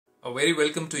A very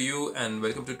welcome to you and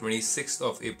welcome to 26th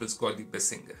of April's Godly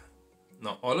Blessing.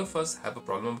 Now all of us have a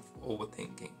problem of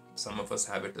overthinking. Some of us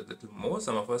have it a little more,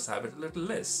 some of us have it a little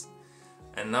less.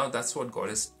 And now that's what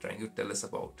God is trying to tell us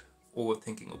about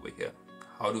overthinking over here.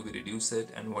 How do we reduce it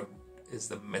and what is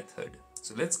the method?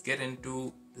 So let's get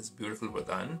into this beautiful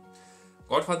Vardhan.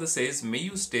 God Father says, may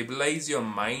you stabilize your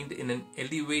mind in an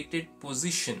elevated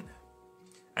position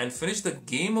and finish the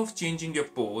game of changing your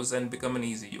pose and become an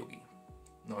easy yogi.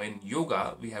 Now in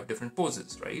yoga, we have different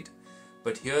poses, right?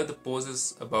 But here the pose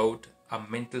is about a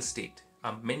mental state,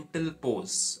 a mental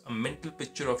pose, a mental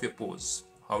picture of your pose.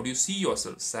 How do you see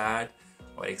yourself? Sad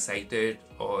or excited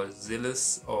or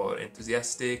zealous or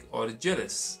enthusiastic or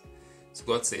jealous? So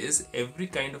God says every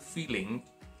kind of feeling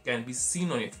can be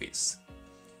seen on your face.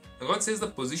 Now God says the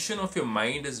position of your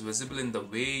mind is visible in the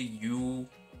way you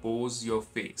pose your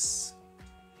face.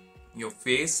 Your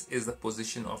face is the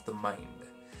position of the mind.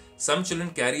 Some children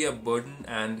carry a burden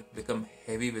and become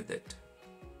heavy with it.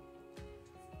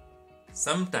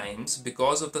 Sometimes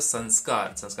because of the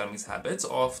sanskar means habits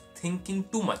of thinking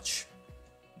too much,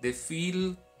 they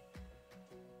feel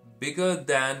bigger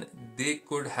than they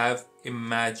could have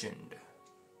imagined.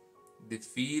 They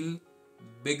feel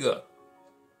bigger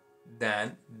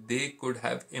than they could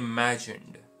have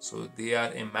imagined. So they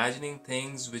are imagining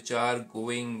things which are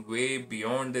going way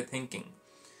beyond their thinking.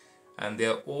 And they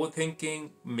are overthinking,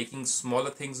 making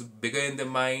smaller things bigger in their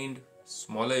mind,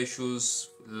 smaller issues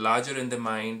larger in their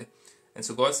mind. And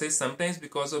so God says sometimes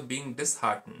because of being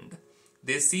disheartened,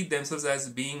 they see themselves as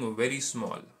being very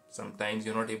small. Sometimes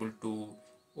you're not able to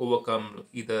overcome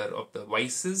either of the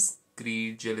vices,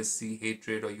 greed, jealousy,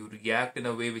 hatred, or you react in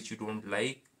a way which you don't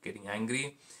like, getting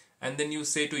angry. And then you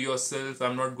say to yourself,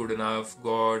 I'm not good enough,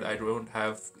 God, I don't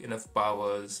have enough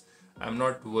powers, I'm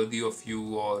not worthy of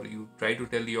you, or you try to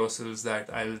tell yourselves that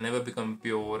I'll never become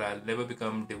pure, I'll never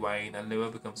become divine, I'll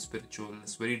never become spiritual,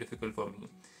 it's very difficult for me.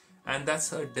 And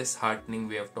that's a disheartening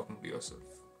way of talking to yourself.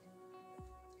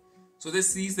 So they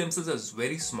see themselves as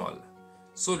very small.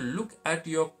 So look at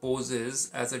your poses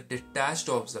as a detached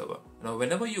observer. Now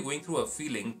whenever you're going through a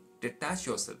feeling, detach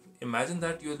yourself. Imagine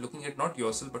that you're looking at not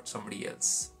yourself but somebody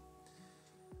else.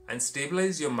 And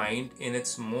stabilize your mind in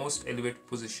its most elevated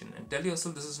position and tell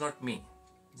yourself this is not me.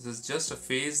 This is just a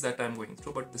phase that I'm going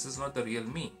through, but this is not the real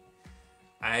me.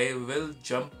 I will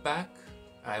jump back,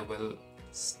 I will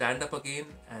stand up again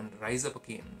and rise up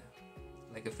again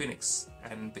like a phoenix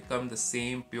and become the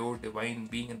same pure divine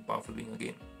being and powerful being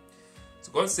again.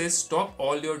 So God says stop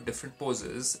all your different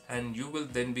poses and you will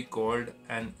then be called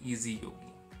an easy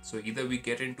yogi. So either we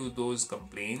get into those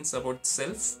complaints about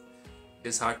self,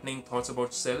 disheartening thoughts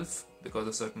about self because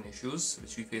of certain issues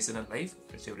which we face in our life,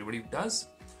 which everybody does,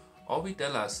 or we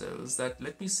tell ourselves that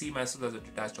let me see myself as a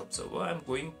detached observer.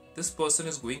 This person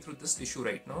is going through this issue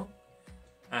right now,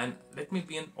 and let me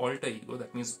be an alter ego,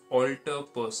 that means alter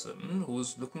person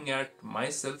who's looking at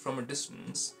myself from a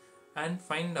distance and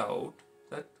find out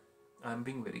that I'm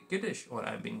being very kiddish, or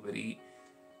I'm being very,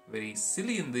 very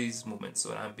silly in these moments,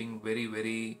 or I'm being very,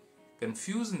 very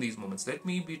confused in these moments. Let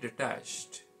me be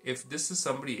detached. If this is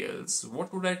somebody else,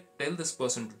 what would I tell this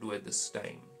person to do at this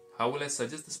time? How will I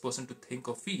suggest this person to think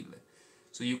or feel?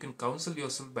 So you can counsel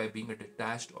yourself by being a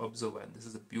detached observer. And this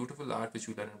is a beautiful art which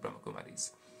we learn in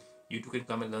Brahmakumaris. You too can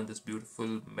come and learn this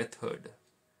beautiful method.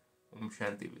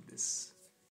 Omshanti with this.